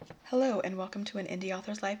Hello, and welcome to an Indie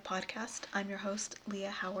Authors Life podcast. I'm your host, Leah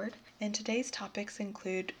Howard, and today's topics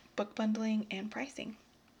include book bundling and pricing.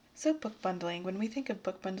 So, book bundling. When we think of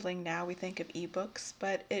book bundling now, we think of ebooks,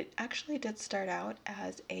 but it actually did start out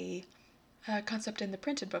as a concept in the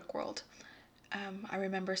printed book world. I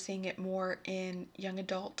remember seeing it more in young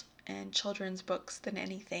adult and children's books than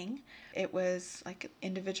anything. It was like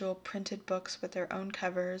individual printed books with their own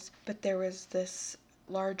covers, but there was this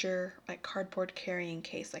larger like cardboard carrying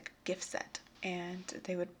case, like a gift set, and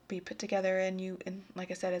they would be put together, and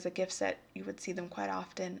like I said, as a gift set, you would see them quite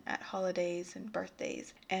often at holidays and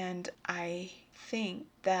birthdays. And I think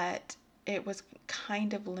that it was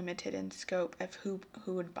kind of limited in scope of who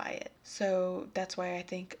would buy it. So that's why I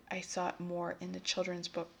think I saw it more in the children's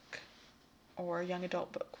book or young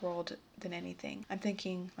adult book world than anything. I'm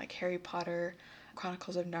thinking like Harry Potter,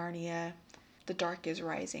 Chronicles of Narnia, The Dark is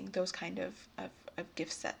Rising, those kind of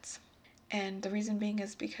gift sets. And the reason being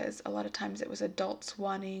is because a lot of times it was adults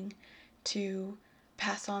wanting to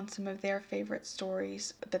pass on some of their favorite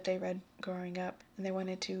stories that they read growing up, and they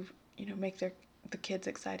wanted to, make the kids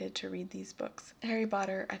excited to read these books. Harry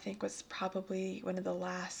Potter, I think, was probably one of the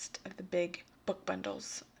last of the big book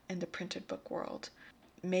bundles in the printed book world.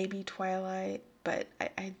 Maybe Twilight, but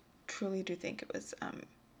I truly do think it was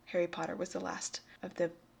Harry Potter was the last of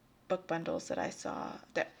the book bundles that I saw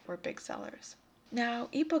that were big sellers. Now,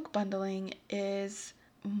 ebook bundling is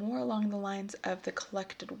more along the lines of the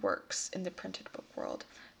collected works in the printed book world.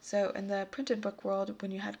 So in the printed book world,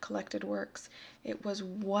 when you had collected works, it was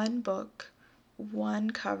one book, one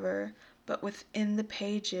cover, but within the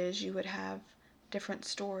pages you would have different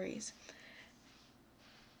stories.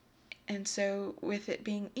 And so with it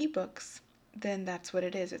being ebooks, then that's what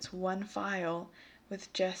it is. It's one file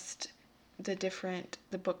with just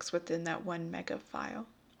the books within that one mega file.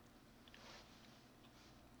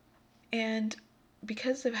 And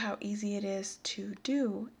because of how easy it is to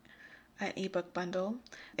do an ebook bundle,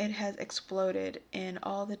 it has exploded in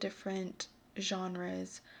all the different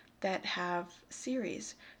genres that have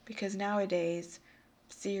series, because nowadays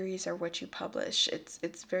series are what you publish.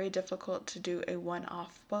 It's very difficult to do a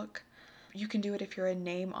one-off book. You can do it if you're a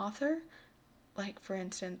name author, like for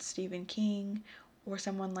instance Stephen King or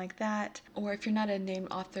someone like that. Or if you're not a name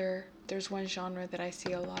author, there's one genre that I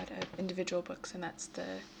see a lot of individual books, and that's the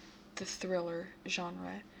thriller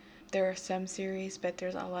genre. There are some series, but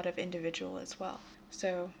there's a lot of individual as well.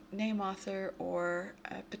 So name author, or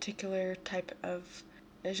a particular type of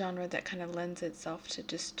a genre that kind of lends itself to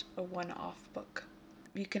just a one-off book.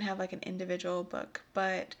 You can have like an individual book,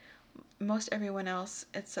 but most everyone else,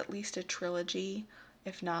 it's at least a trilogy,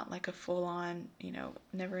 if not like a full-on,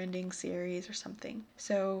 never-ending series or something.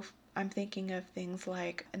 So I'm thinking of things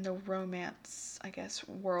like in the romance, I guess,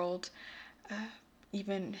 world,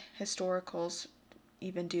 even historicals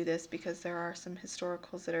even do this, because there are some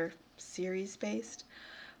historicals that are series based.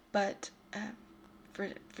 But for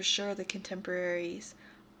sure the contemporaries,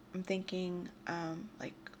 I'm thinking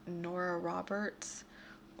like Nora Roberts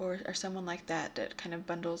or someone like that kind of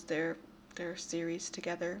bundles their series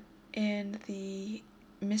together. In the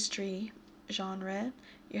mystery genre,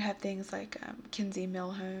 you have things like Kinsey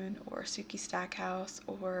Millhone or Suki Stackhouse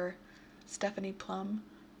or Stephanie Plum,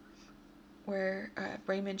 where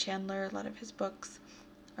Raymond Chandler, a lot of his books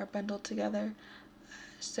are bundled together.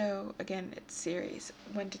 So again, it's series.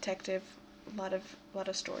 One detective, a lot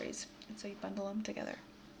of stories, and so you bundle them together.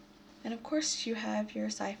 And of course, you have your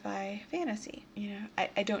sci-fi fantasy.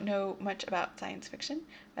 I don't know much about science fiction,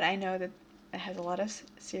 but I know that it has a lot of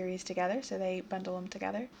series together, so they bundle them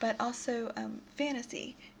together. But also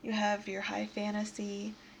fantasy. You have your high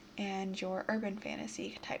fantasy and your urban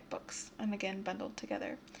fantasy type books, and again, bundled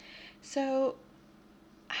together. So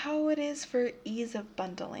how it is for ease of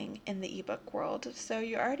bundling in the ebook world. So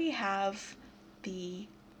you already have the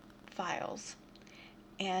files,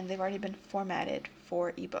 and they've already been formatted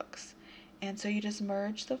for ebooks. And so you just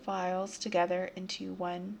merge the files together into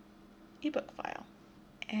one ebook file.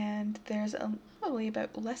 And there's probably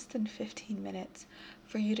about less than 15 minutes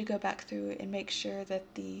for you to go back through and make sure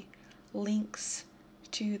that the links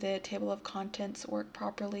to the table of contents work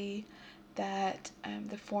properly, that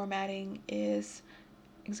the formatting is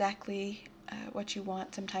exactly what you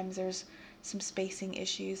want. Sometimes there's some spacing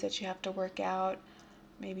issues that you have to work out.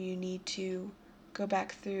 Maybe you need to go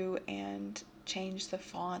back through and change the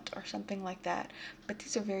font or something like that. But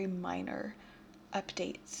these are very minor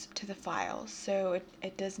updates to the files, so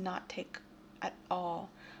it does not take at all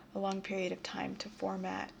a long period of time to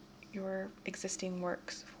format your existing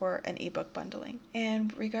works for an ebook bundling.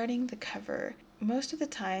 And regarding the cover, most of the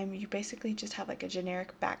time you basically just have like a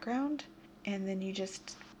generic background, and then you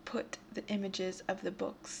just put the images of the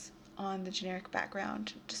books on the generic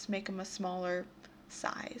background, just make them a smaller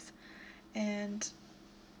size. And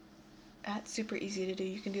that's super easy to do.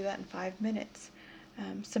 You can do that in 5 minutes.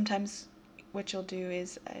 Sometimes what you'll do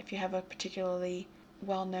is if you have a particularly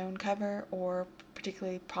well-known cover or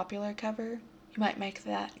particularly popular cover, you might make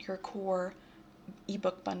that your core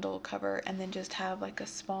ebook bundle cover and then just have like a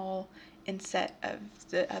small inset of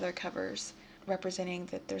the other covers representing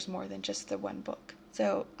that there's more than just the one book.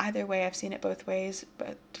 So either way, I've seen it both ways,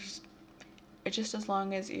 but just as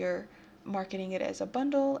long as you're marketing it as a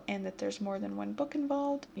bundle and that there's more than one book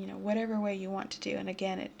involved, whatever way you want to do. And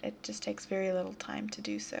again, it just takes very little time to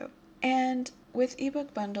do so. And with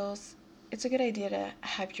ebook bundles, it's a good idea to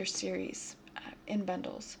have your series in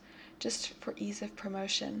bundles, just for ease of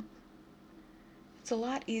promotion. It's a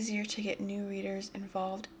lot easier to get new readers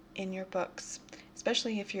involved in your books,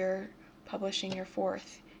 especially if you're publishing your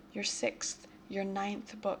 4th, your 6th, your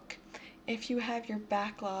 9th book. If you have your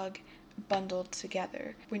backlog bundled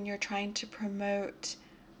together, when you're trying to promote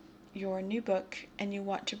your new book and you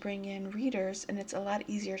want to bring in readers, and it's a lot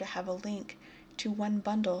easier to have a link to one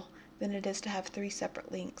bundle than it is to have 3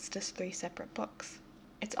 separate links to 3 separate books.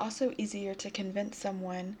 It's also easier to convince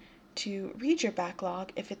someone to read your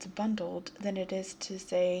backlog if it's bundled than it is to,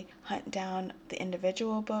 say, hunt down the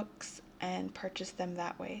individual books and purchase them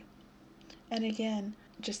that way. And again,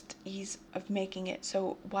 just ease of making it,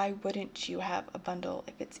 so why wouldn't you have a bundle?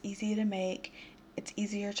 If it's easy to make, it's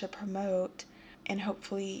easier to promote, and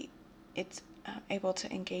hopefully it's able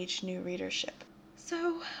to engage new readership.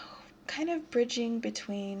 So kind of bridging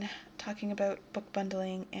between talking about book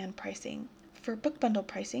bundling and pricing. For book bundle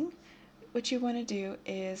pricing, what you want to do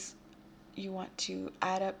is you want to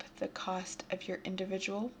add up the cost of your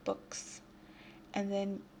individual books and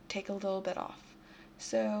then take a little bit off.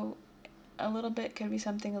 So a little bit could be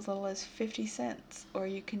something as little as 50 cents, or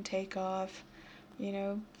you can take off,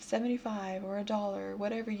 75 or $1,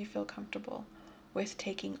 whatever you feel comfortable with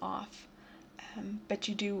taking off. But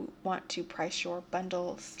you do want to price your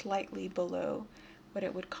bundle slightly below what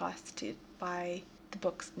it would cost to buy the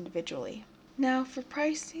books individually. Now, for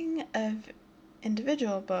pricing of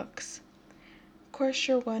individual books, of course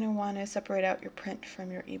you're going to want to separate out your print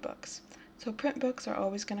from your ebooks. So print books are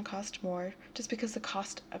always going to cost more just because the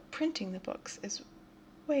cost of printing the books is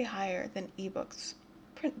way higher than ebooks.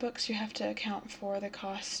 Print books, you have to account for the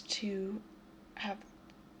cost to have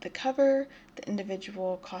the cover, the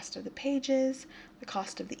individual cost of the pages, the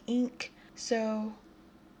cost of the ink. So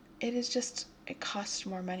it costs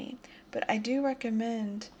more money. But I do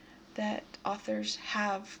recommend that authors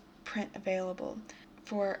have print available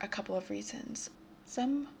for a couple of reasons.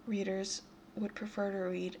 Some readers would prefer to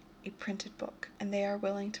read a printed book, and they are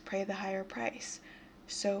willing to pay the higher price,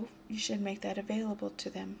 so you should make that available to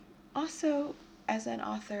them. Also, as an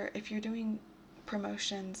author, if you're doing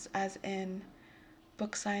promotions as in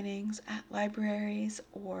book signings at libraries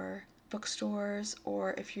or bookstores,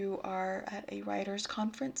 or if you are at a writer's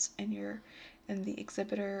conference and you're in the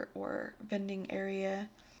exhibitor or vending area,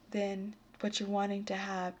 then what you're wanting to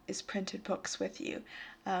have is printed books with you.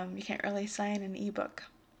 You can't really sign an ebook.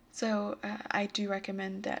 So I do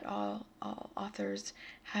recommend that all authors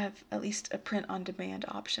have at least a print-on-demand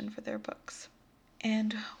option for their books.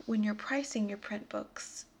 And when you're pricing your print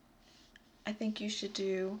books, I think you should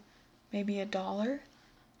do maybe $1, $2,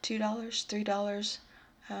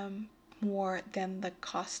 $3 more than the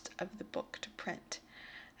cost of the book to print.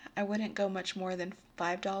 I wouldn't go much more than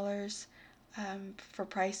 $5 for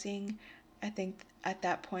pricing. I think at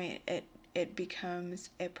that point it becomes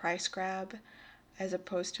a price grab as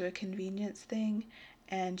opposed to a convenience thing,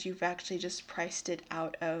 and you've actually just priced it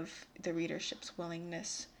out of the readership's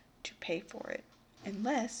willingness to pay for it,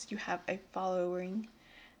 unless you have a following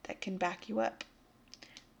that can back you up.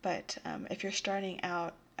 But if you're starting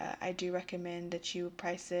out, I do recommend that you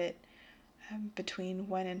price it between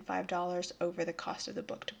 $1 and $5 over the cost of the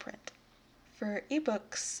book to print. For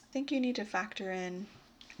ebooks, I think you need to factor in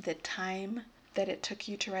the time that it took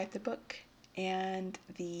you to write the book and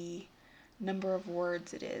the number of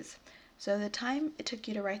words it is. So the time it took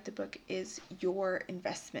you to write the book is your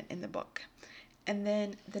investment in the book. And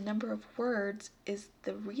then the number of words is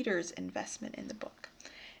the reader's investment in the book.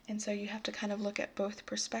 And so you have to kind of look at both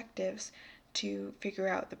perspectives to figure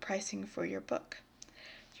out the pricing for your book.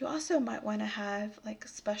 You also might want to have like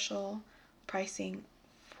special pricing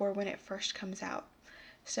for when it first comes out.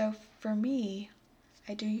 So for me,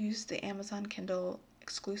 I do use the Amazon Kindle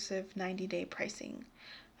exclusive 90-day pricing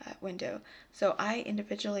window. So I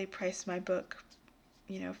individually price my book,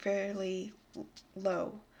 fairly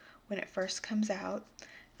low when it first comes out,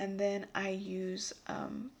 and then I use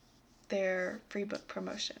their free book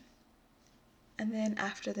promotion. And then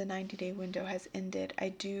after the 90-day window has ended, I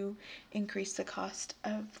do increase the cost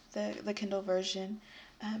of the Kindle version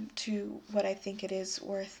to what I think it is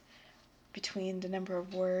worth between the number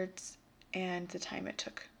of words and the time it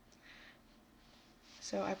took.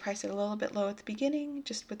 So I price it a little bit low at the beginning,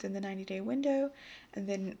 just within the 90-day window, and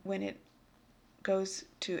then when it goes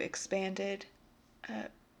to expanded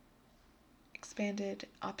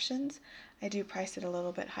options, I do price it a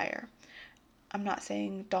little bit higher. I'm not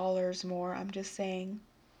saying dollars more, I'm just saying,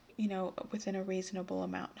 within a reasonable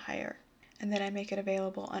amount higher. And then I make it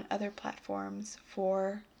available on other platforms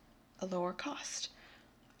for a lower cost.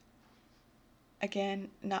 Again,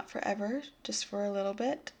 not forever, just for a little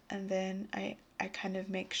bit, and then I kind of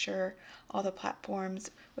make sure all the platforms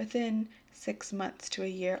within 6 months to a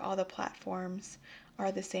year, all the platforms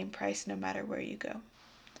are the same price no matter where you go.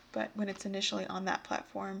 But when it's initially on that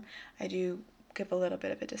platform, I do give a little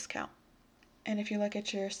bit of a discount. And if you look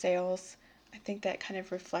at your sales, I think that kind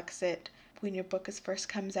of reflects it. When your book first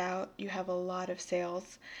comes out, you have a lot of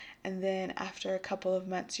sales, and then after a couple of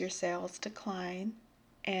months, your sales decline,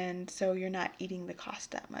 and so you're not eating the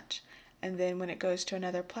cost that much. And then when it goes to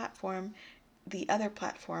another platform, the other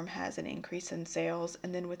platform has an increase in sales,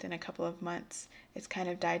 and then within a couple of months, it's kind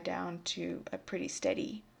of died down to a pretty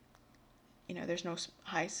steady, there's no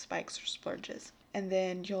high spikes or splurges. And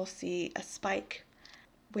then you'll see a spike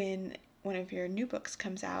when one of your new books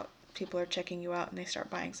comes out. People are checking you out and they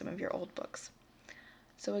start buying some of your old books.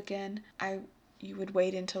 So again, you would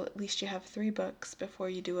wait until at least you have 3 books before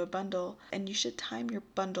you do a bundle, and you should time your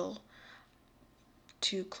bundle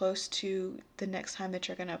to close to the next time that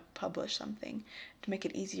you're going to publish something to make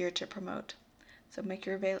it easier to promote. So make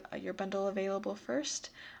your bundle available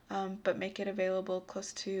first, but make it available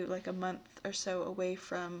close to like a month or so away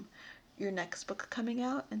from your next book coming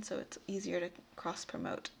out, and so it's easier to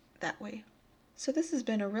cross-promote that way. So this has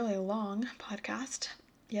been a really long podcast.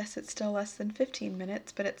 Yes, it's still less than 15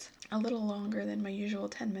 minutes, but it's a little longer than my usual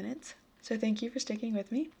 10 minutes. So thank you for sticking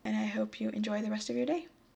with me, and I hope you enjoy the rest of your day.